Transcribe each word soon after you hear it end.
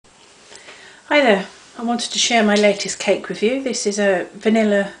Hi there, I wanted to share my latest cake with you. This is a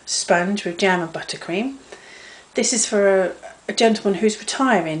vanilla sponge with jam and buttercream. This is for a gentleman who's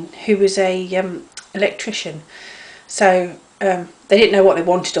retiring, who was a electrician. So they didn't know what they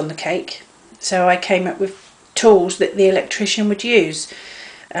wanted on the cake, so I came up with tools that the electrician would use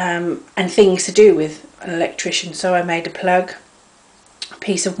and things to do with an electrician. So I made a plug, a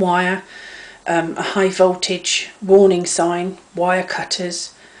piece of wire, a high voltage warning sign, wire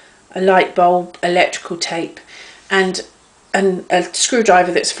cutters, a light bulb, electrical tape, and a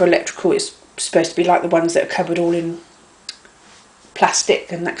screwdriver that's for electrical. It's supposed to be like the ones that are covered all in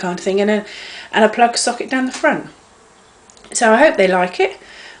plastic and that kind of thing, and a plug socket down the front. So I hope they like it.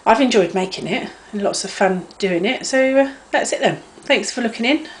 I've enjoyed making it and lots of fun doing it. So that's it then. Thanks for looking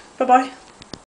in. Bye bye.